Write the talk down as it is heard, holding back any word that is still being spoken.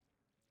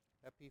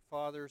Happy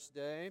Father's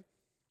Day.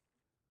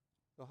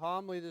 The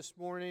homily this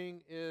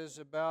morning is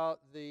about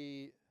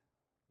the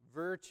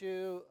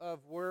virtue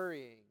of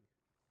worrying.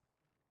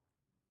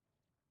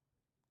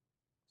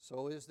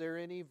 So, is there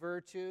any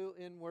virtue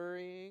in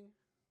worrying?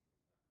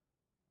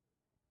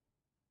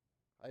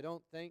 I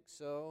don't think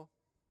so.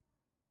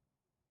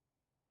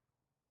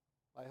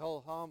 My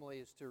whole homily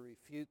is to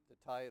refute the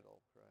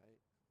title, right?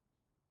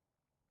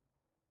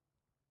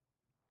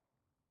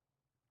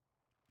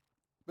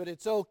 But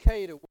it's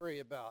okay to worry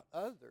about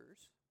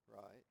others,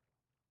 right?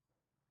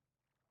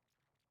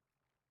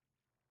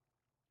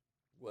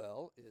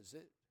 Well, is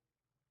it?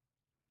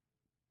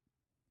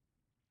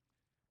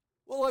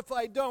 Well, if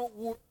I don't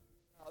worry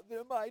about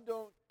them, I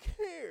don't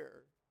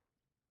care.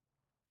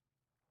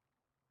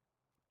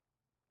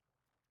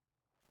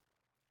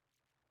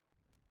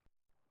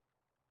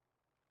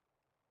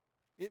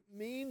 It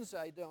means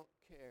I don't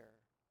care.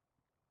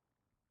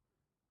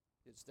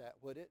 Is that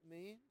what it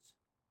means?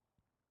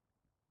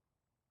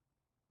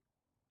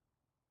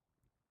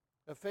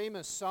 A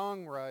famous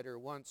songwriter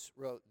once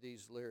wrote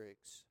these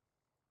lyrics.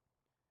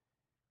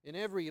 In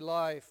every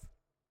life,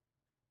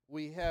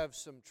 we have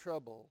some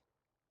trouble,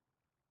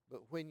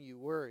 but when you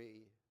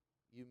worry,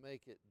 you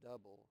make it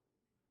double.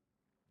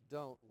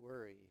 Don't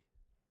worry,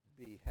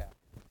 be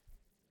happy.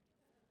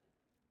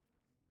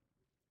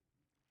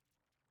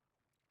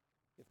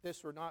 If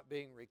this were not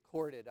being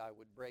recorded, I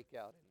would break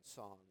out in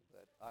song,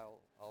 but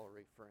I'll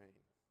refrain.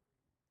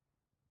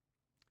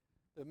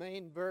 The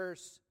main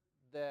verse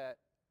that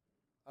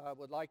I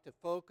would like to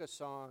focus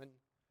on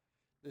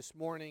this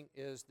morning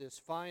is this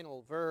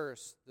final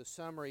verse, the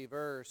summary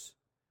verse.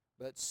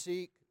 But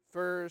seek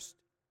first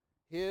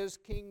His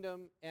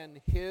kingdom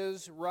and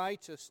His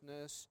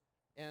righteousness,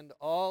 and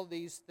all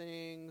these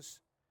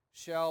things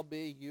shall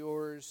be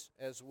yours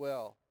as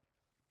well.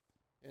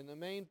 And the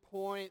main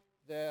point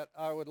that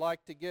I would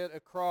like to get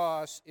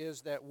across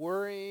is that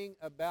worrying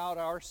about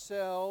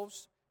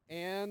ourselves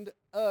and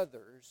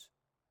others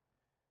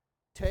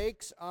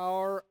takes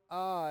our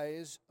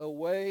eyes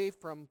away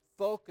from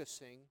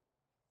focusing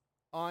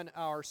on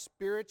our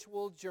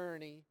spiritual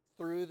journey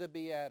through the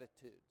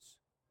Beatitudes.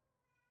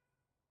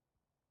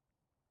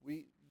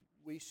 We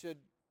should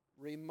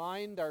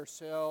remind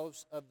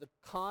ourselves of the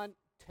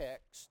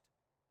context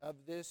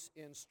of this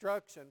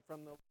instruction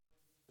from the Lord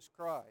Jesus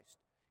Christ.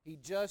 He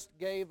just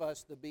gave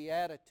us the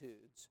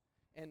Beatitudes,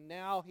 and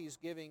now He's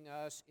giving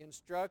us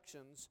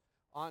instructions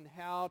on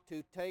how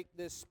to take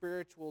this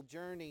spiritual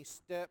journey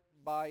step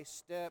by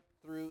step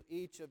through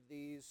each of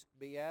these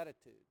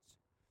Beatitudes.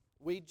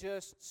 We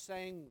just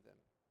sang them.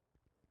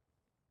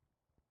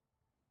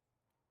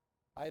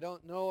 I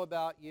don't know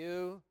about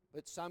you,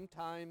 but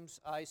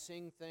sometimes I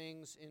sing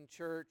things in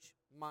church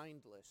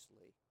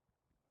mindlessly.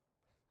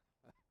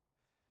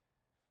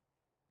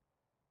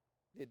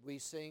 Did we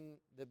sing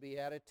the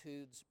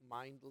Beatitudes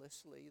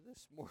mindlessly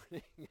this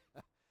morning?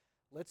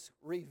 Let's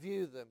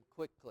review them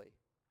quickly.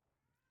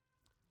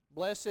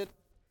 Blessed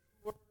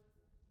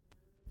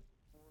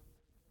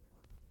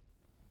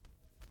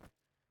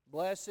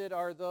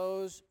are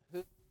those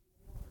who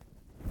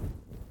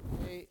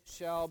they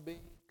shall be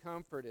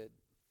comforted.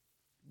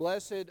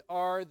 Blessed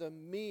are the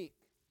meek,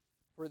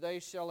 for they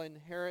shall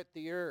inherit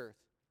the earth.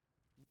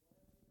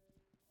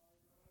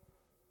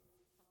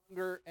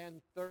 Hunger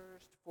and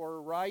thirst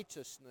for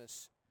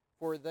righteousness,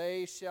 for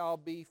they shall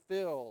be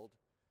filled.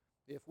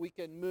 If we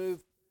can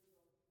move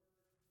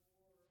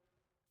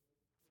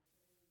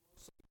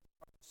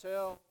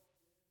ourselves,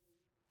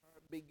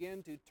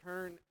 begin to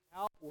turn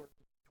outward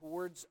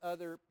towards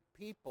other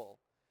people.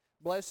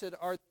 Blessed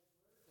are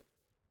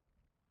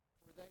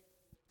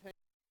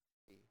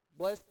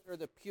Blessed are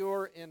the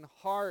pure in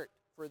heart,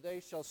 for they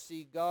shall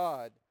see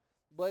God.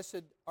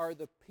 Blessed are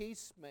the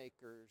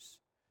peacemakers,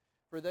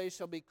 for they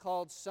shall be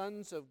called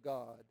sons of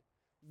God.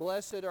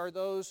 Blessed are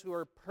those who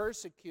are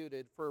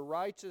persecuted for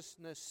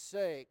righteousness'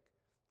 sake,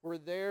 for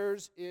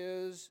theirs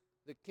is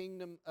the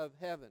kingdom of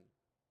heaven.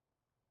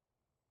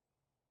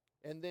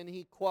 And then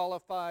he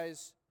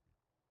qualifies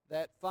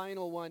that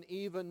final one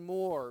even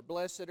more.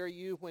 Blessed are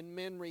you when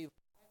men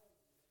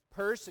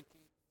persecute,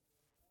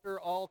 utter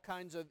all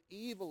kinds of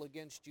evil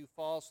against you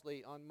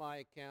falsely on my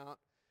account.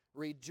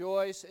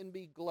 Rejoice and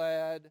be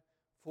glad,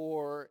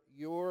 for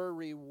your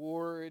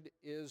reward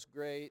is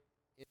great.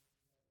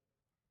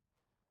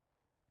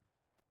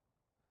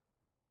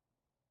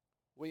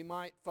 We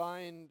might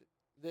find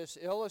this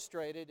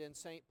illustrated in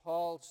St.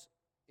 Paul's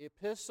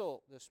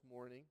epistle this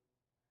morning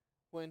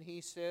when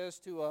he says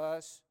to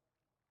us,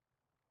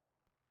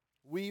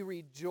 we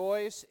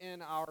rejoice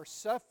in our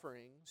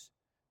sufferings,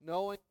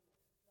 knowing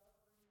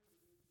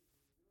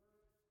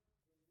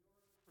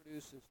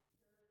produces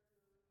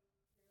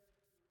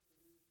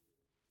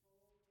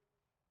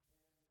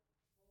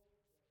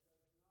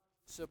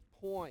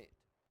disappoint.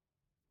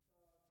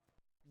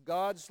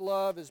 God's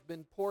love has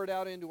been poured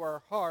out into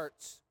our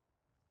hearts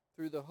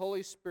through the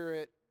Holy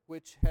Spirit,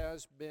 which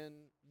has been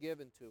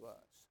given to us.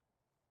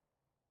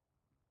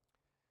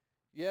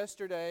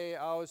 Yesterday,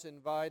 I was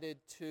invited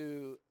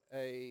to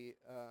a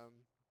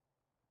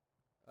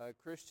a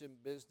Christian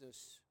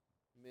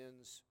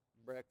businessmen's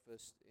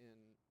breakfast in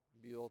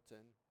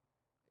Buellton,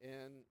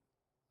 and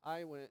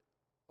I went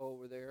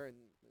over there and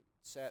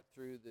sat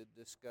through the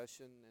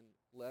discussion and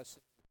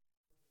lesson.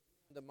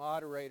 The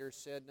moderator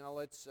said, now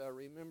let's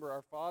remember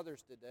our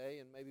fathers today,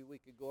 and maybe we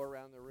could go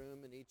around the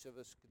room and each of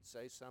us could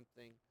say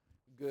something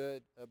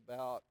good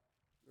about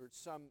or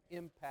some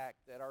impact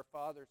that our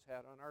fathers had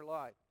on our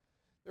life.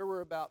 There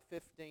were about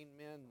 15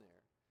 men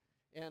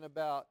there, and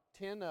about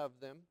 10 of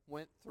them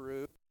went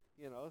through,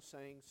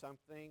 saying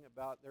something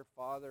about their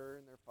father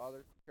and their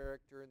father's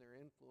character and their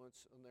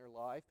influence on their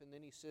life. And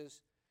then he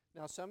says,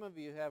 now some of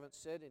you haven't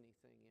said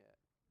anything yet.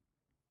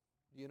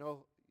 You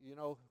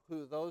know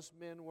who those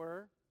men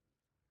were?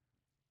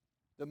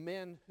 The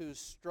men who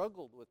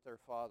struggled with their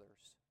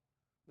fathers.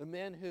 The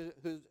men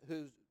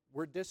who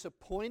were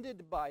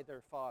disappointed by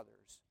their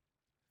fathers.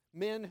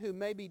 Men who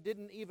maybe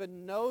didn't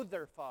even know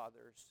their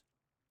fathers.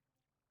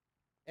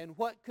 And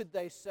what could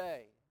they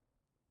say?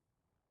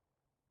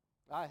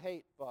 I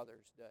hate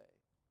Father's Day.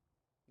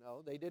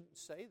 No, they didn't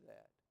say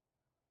that.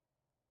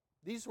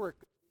 These were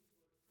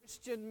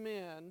Christian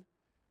men,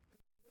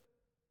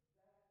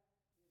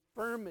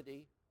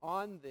 infirmity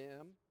on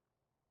them,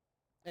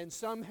 and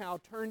somehow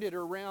turned it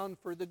around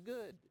for the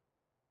good.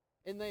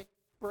 And they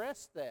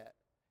expressed that.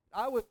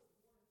 I was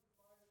more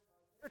inspired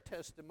by their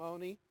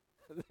testimony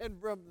than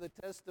from the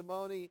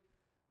testimony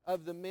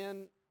of the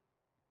men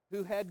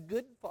who had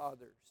good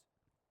fathers.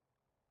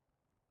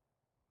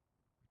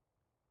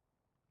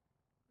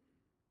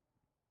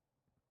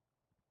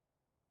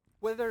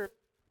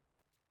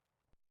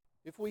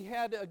 If we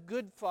had a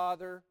good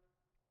father,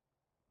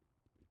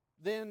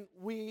 then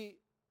we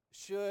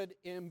should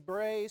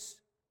embrace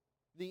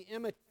the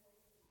imitation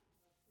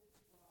of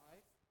his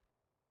life,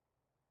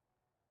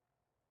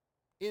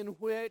 in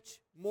which,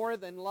 more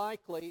than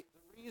likely,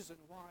 the reason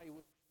why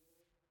we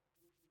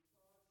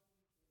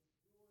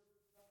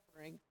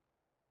suffering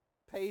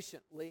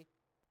patiently,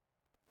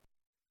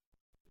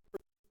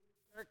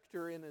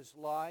 character in his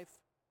life,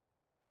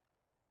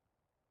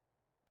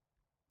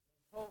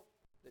 hope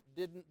that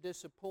didn't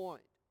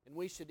disappoint, and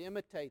we should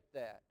imitate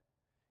that.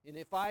 And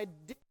if I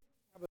did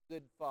have a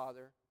good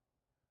father,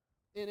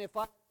 and if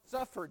I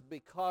suffered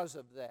because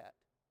of that,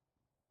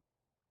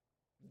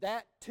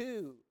 that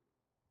too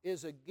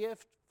is a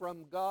gift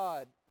from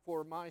God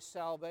for my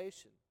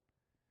salvation.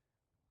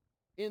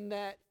 In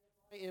that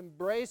I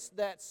embrace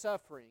that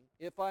suffering,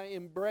 if I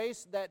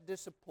embrace that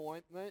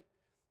disappointment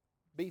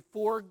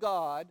before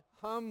God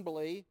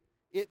humbly,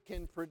 it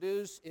can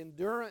produce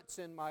endurance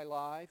in my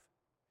life.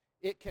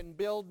 It can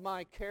build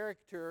my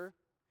character,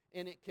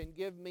 and it can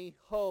give me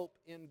hope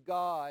in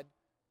God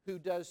who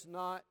does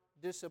not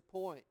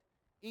disappoint.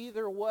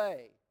 Either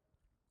way,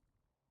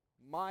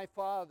 my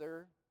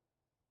father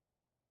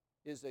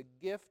is a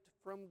gift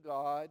from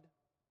God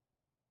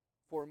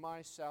for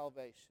my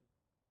salvation.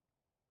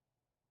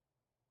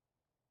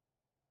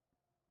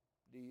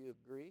 Do you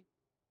agree?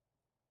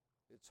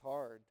 It's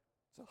hard.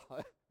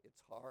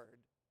 It's hard.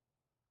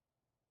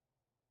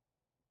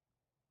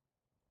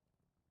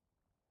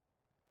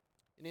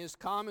 In his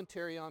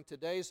commentary on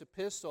today's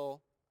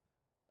epistle,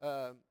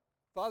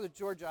 Father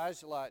George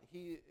Isolot,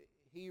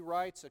 he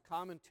writes a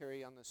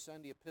commentary on the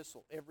Sunday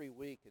epistle every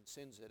week and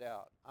sends it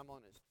out. I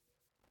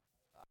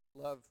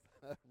love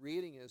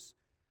reading his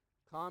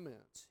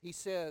comments. He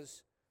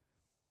says,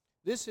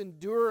 this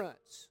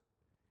endurance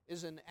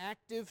is an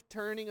active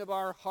turning of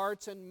our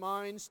hearts and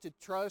minds to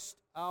trust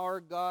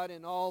our God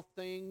in all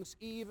things,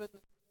 even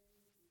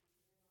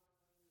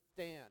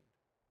stand.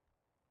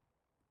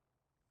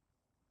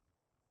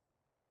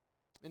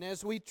 And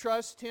as we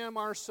trust Him,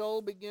 our soul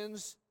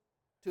begins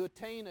to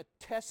attain a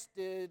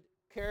tested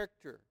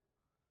character.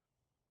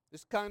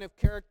 This kind of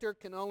character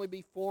can only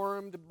be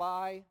formed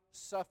by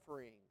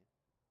suffering.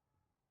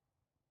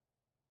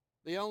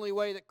 The only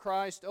way that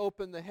Christ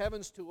opened the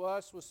heavens to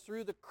us was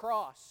through the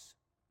cross.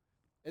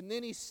 And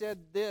then He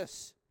said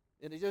this,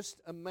 and it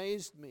just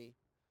amazed me.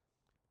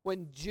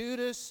 When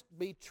Judas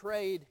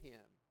betrayed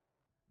Him,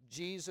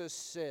 Jesus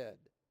said,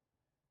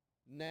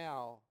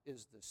 now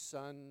is the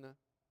Son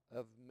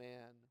of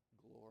Man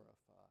glorified.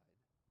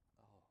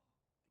 Oh,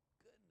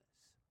 goodness.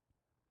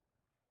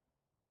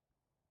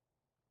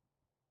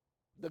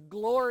 The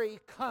glory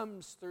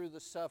comes through the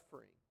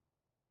suffering.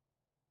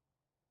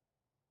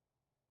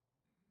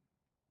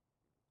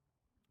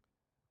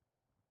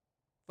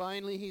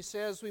 Finally, he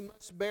says we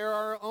must bear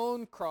our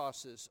own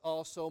crosses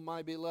also,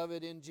 my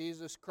beloved, in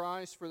Jesus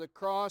Christ, for the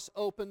cross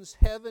opens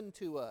heaven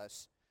to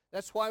us.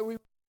 That's why we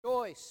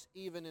rejoice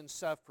even in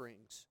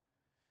sufferings.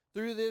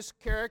 Through this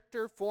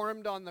character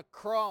formed on the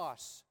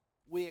cross,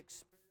 we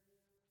experience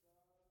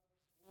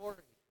God's glory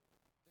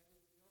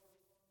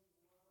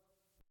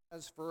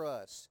as for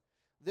us.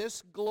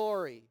 This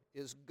glory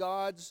is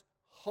God's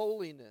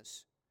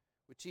holiness,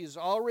 which He has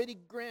already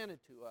granted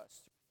to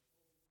us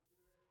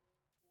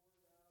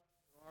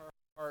through our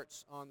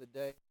hearts on the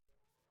day.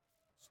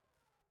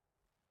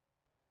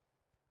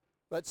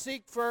 But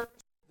seek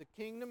first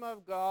the kingdom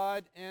of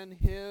God and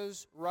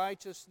His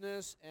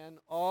righteousness, and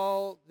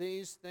all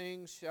these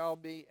things shall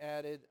be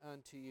added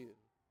unto you.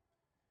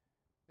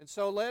 And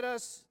so let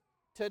us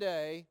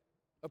today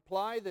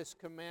apply this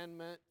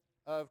commandment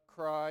of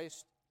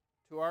Christ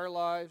to our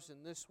lives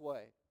in this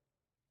way.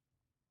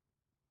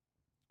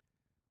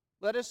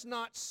 Let us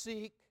not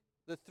seek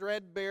the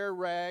threadbare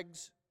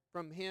rags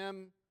from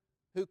Him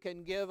who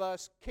can give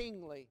us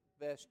kingly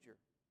vesture.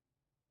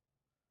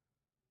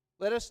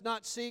 Let us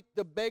not seek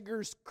the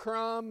beggar's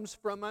crumbs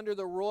from under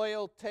the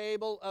royal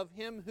table of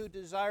Him who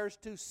desires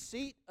to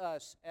seat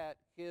us at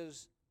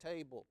His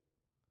table.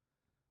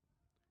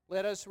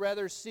 Let us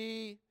rather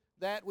see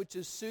that which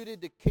is suited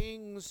to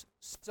kings'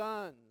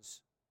 sons,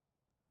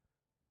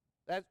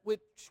 that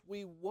which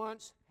we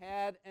once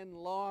had and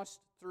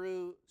lost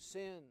through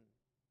sin.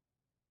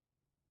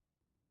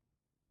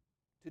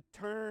 To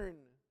turn,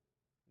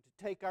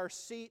 to take our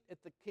seat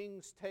at the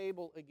king's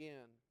table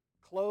again,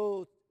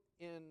 clothed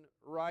in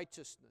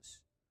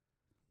righteousness.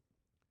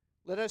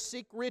 Let us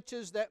seek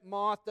riches that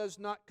moth does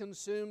not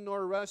consume,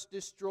 nor rust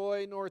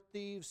destroy, nor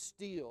thieves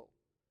steal.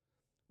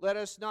 Let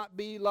us not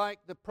be like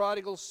the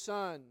prodigal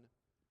son,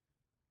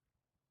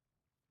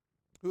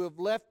 who have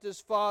left his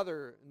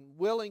father and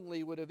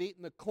willingly would have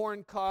eaten the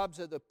corn cobs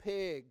of the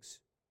pigs,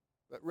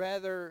 but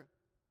rather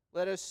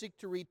let us seek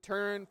to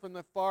return from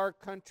the far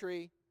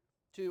country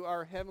to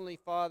our Heavenly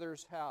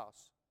Father's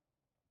house.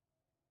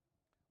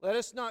 Let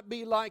us not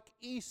be like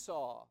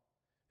Esau,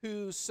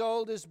 who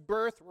sold his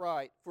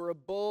birthright for a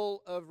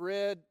bowl of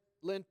red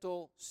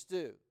lentil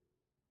stew.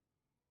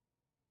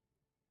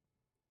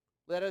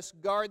 Let us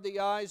guard the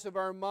eyes of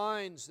our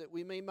minds that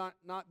we may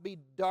not be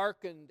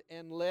darkened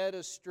and led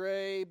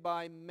astray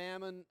by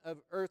mammon of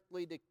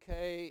earthly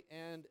decay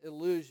and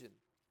illusion.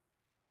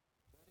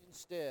 But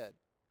instead,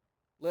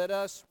 let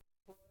us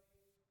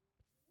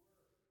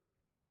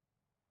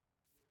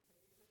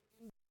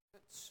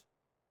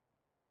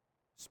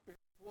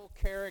spiritual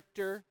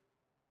character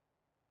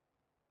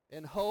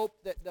and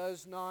hope that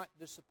does not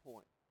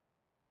disappoint.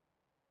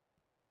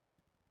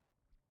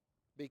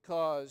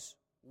 Because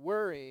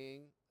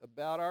worrying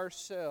about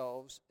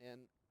ourselves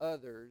and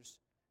others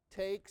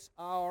takes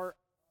our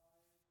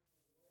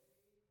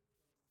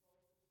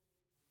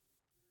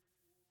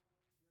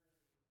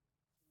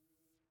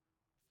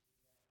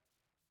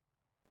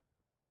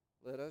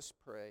Let us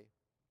pray.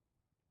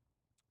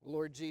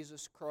 Lord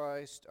Jesus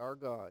Christ, our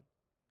God,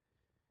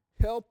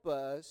 help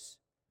us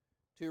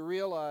to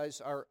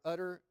realize our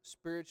utter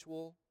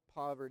spiritual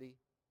poverty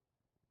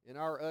and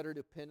our utter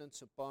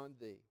dependence upon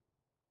Thee.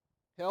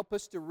 Help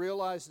us to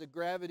realize the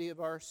gravity of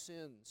our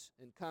sins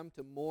and come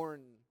to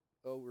mourn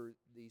over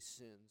these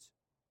sins.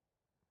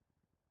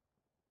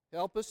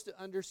 Help us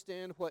to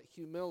understand what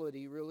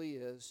humility really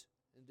is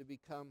and to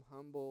become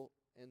humble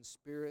in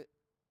spirit.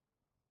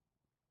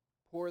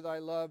 Pour Thy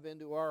love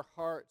into our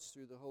hearts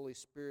through the Holy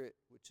Spirit,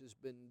 which has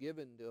been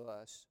given to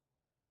us.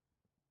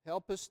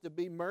 Help us to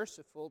be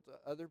merciful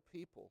to other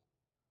people.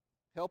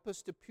 Help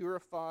us to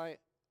purify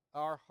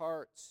our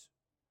hearts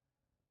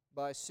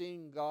by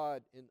seeing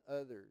God in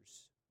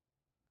others.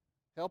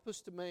 Help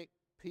us to make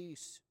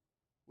peace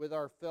with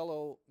our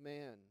fellow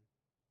man,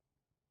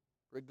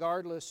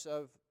 regardless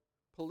of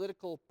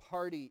political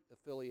party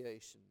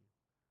affiliation,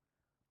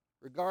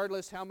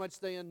 regardless how much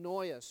they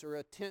annoy us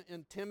or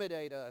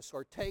intimidate us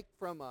or take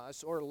from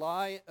us or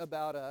lie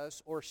about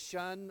us or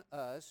shun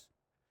us.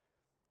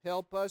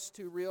 Help us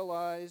to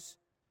realize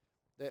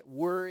that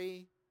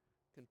worry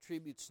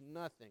contributes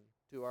nothing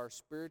to our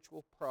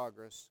spiritual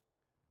progress.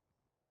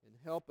 And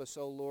help us,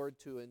 O Lord,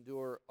 to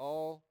endure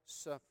all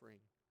suffering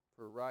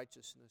for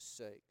righteousness'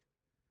 sake,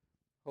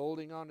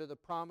 holding on to the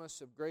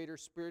promise of greater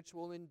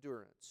spiritual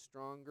endurance,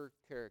 stronger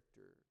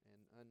character,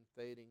 and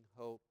unfading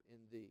hope in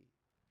Thee,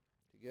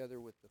 together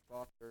with the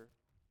Father,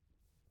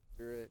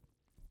 Spirit,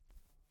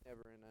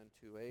 ever and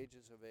unto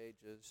ages of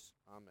ages.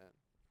 Amen.